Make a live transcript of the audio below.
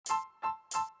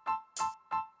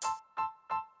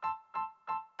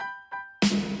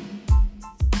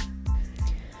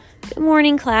Good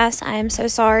morning, class. I am so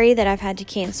sorry that I've had to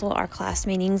cancel our class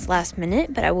meetings last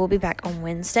minute, but I will be back on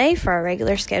Wednesday for our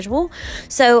regular schedule.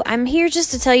 So I'm here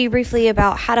just to tell you briefly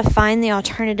about how to find the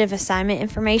alternative assignment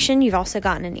information. You've also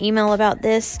gotten an email about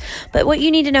this, but what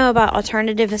you need to know about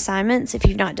alternative assignments, if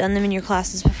you've not done them in your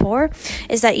classes before,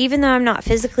 is that even though I'm not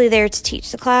physically there to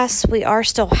teach the class, we are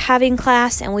still having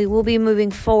class and we will be moving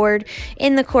forward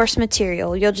in the course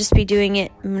material. You'll just be doing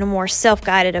it in a more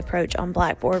self-guided approach on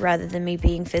Blackboard rather than me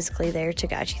being physically there to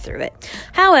guide you through it.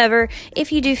 However,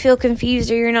 if you do feel confused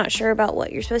or you're not sure about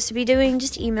what you're supposed to be doing,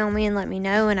 just email me and let me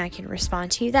know and I can respond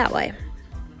to you that way.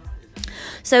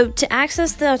 So to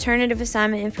access the alternative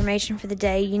assignment information for the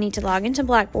day, you need to log into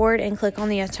Blackboard and click on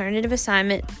the alternative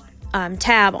assignment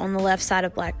tab on the left side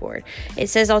of Blackboard. It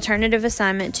says alternative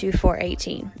assignment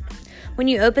 2418. When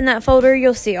you open that folder,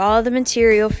 you'll see all of the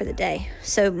material for the day.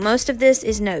 So most of this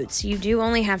is notes. You do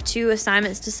only have 2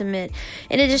 assignments to submit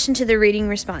in addition to the reading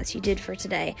response you did for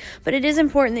today. But it is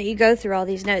important that you go through all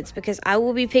these notes because I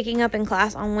will be picking up in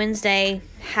class on Wednesday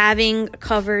having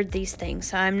covered these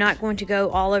things. So I'm not going to go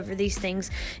all over these things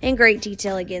in great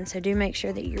detail again, so do make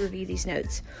sure that you review these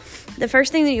notes. The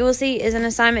first thing that you will see is an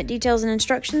assignment details and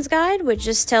instructions guide, which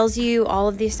just tells you all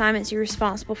of the assignments you're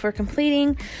responsible for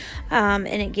completing, and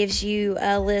it gives you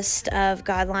a list of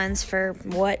guidelines for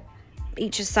what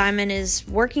each assignment is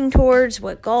working towards,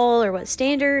 what goal or what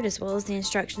standard, as well as the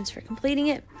instructions for completing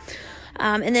it.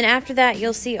 And then after that,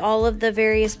 you'll see all of the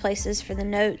various places for the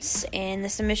notes and the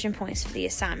submission points for the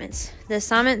assignments. The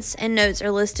assignments and notes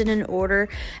are listed in order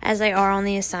as they are on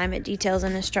the assignment details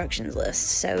and instructions list.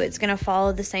 So it's going to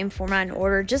follow the same format and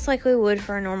order just like we would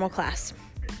for a normal class.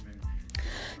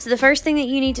 So the first thing that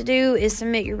you need to do is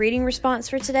submit your reading response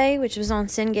for today, which was on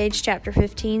Cengage Chapter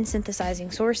 15, Synthesizing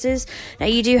Sources. Now,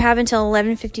 you do have until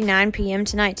 11:59 p.m.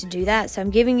 tonight to do that, so I'm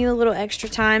giving you a little extra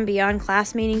time beyond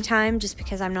class meeting time just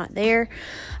because I'm not there.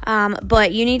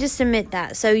 But you need to submit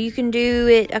that. So you can do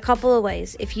it a couple of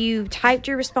ways. If you typed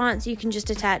your response, you can just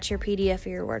attach your PDF or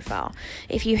your Word file.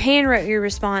 If you handwrote your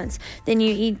response, then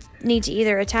you need to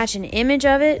either attach an image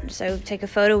of it, so take a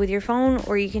photo with your phone,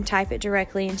 or you can type it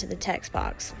directly into the text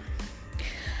box.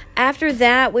 After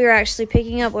that, we are actually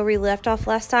picking up where we left off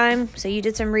last time. So you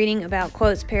did some reading about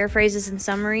quotes, paraphrases, and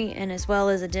summary, and as well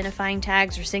as identifying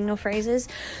tags or signal phrases.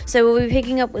 So we'll be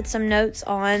picking up with some notes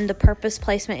on the purpose,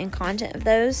 placement, and content of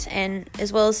those, and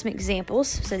as well as some examples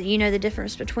so that you know the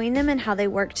difference between them and how they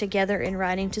work together in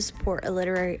writing to support a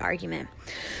literary argument.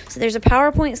 So there's a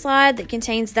PowerPoint slide that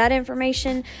contains that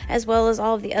information as well as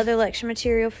all of the other lecture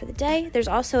material for the day. There's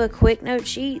also a quick note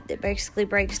sheet that basically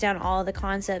breaks down all of the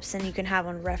concepts and you can have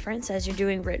on reference as you're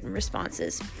doing written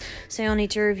responses. So you'll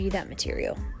need to review that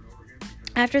material.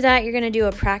 After that, you're going to do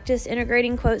a practice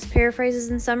integrating quotes, paraphrases,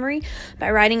 and summary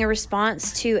by writing a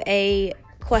response to a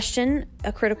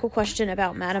critical question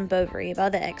about Madame Bovary,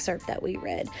 about the excerpt that we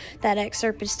read. That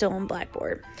excerpt is still on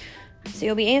Blackboard. So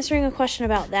you'll be answering a question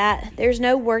about that. There's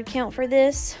no word count for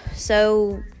this,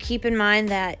 so keep in mind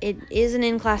that it is an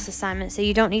in-class assignment, so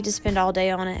you don't need to spend all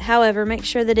day on it. However, make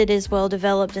sure that it is well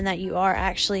developed and that you are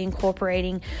actually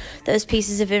incorporating those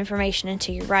pieces of information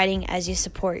into your writing as you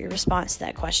support your response to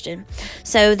that question.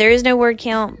 So there is no word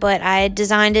count, but I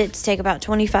designed it to take about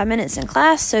 25 minutes in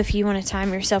class, so if you want to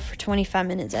time yourself for 25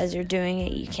 minutes as you're doing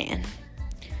it, you can.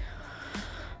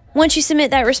 Once you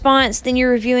submit that response, then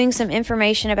you're reviewing some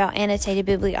information about annotated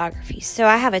bibliographies. So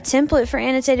I have a template for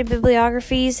annotated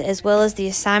bibliographies as well as the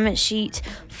assignment sheet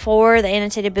for the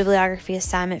annotated bibliography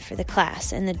assignment for the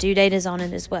class, and the due date is on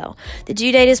it as well. The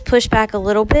due date is pushed back a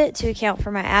little bit to account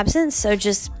for my absence, so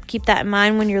just keep that in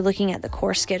mind when you're looking at the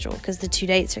course schedule because the 2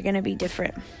 dates are going to be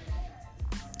different.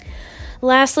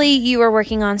 Lastly, you are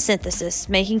working on synthesis,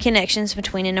 making connections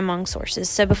between and among sources.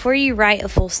 So before you write a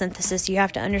full synthesis, you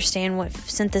have to understand what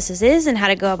synthesis is and how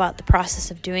to go about the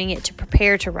process of doing it to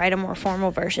prepare to write a more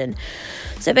formal version.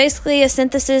 So basically, a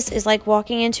synthesis is like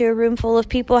walking into a room full of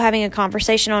people, having a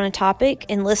conversation on a topic,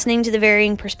 and listening to the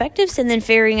varying perspectives, and then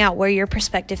figuring out where your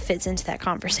perspective fits into that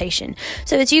conversation.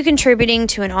 So it's you contributing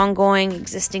to an ongoing,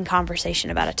 existing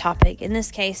conversation about a topic, in this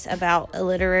case, about a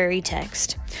literary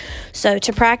text. So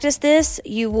to practice this,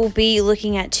 you will be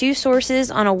looking at 2 sources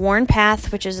on A Worn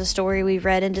Path, which is a story we've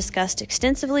read and discussed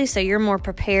extensively, so you're more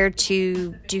prepared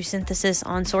to do synthesis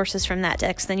on sources from that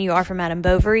text than you are from Madame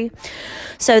Bovary.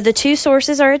 So the 2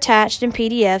 sources are attached in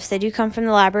PDFs. They do come from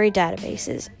the library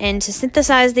databases. And to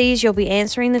synthesize these, you'll be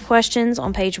answering the questions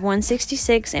on page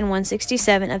 166 and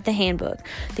 167 of the handbook.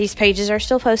 These pages are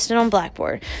still posted on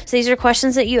Blackboard. So these are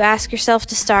questions that you ask yourself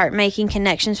to start making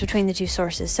connections between the 2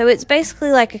 sources. So it's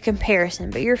basically like a comparison,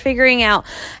 but you're figuring figuring out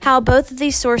how both of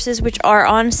these sources, which are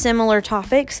on similar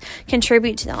topics,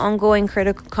 contribute to the ongoing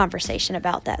critical conversation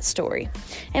about that story.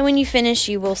 And when you finish,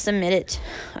 you will submit it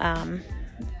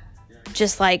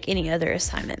just like any other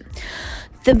assignment.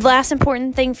 The last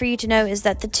important thing for you to know is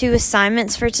that the 2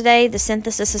 assignments for today, the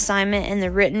synthesis assignment and the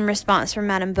written response from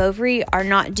Madame Bovary, are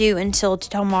not due until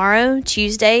tomorrow,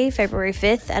 Tuesday, February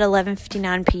 5th at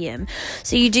 11:59 p.m.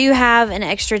 So you do have an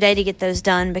extra day to get those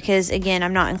done because, again,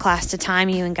 I'm not in class to time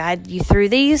you and guide you through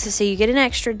these, so you get an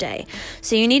extra day.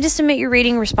 So you need to submit your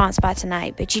reading response by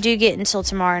tonight, but you do get until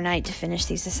tomorrow night to finish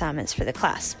these assignments for the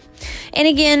class. And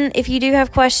again, if you do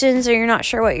have questions or you're not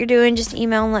sure what you're doing, just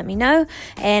email and let me know,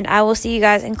 and I will see you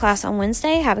guys in class on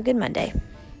Wednesday. Have a good Monday.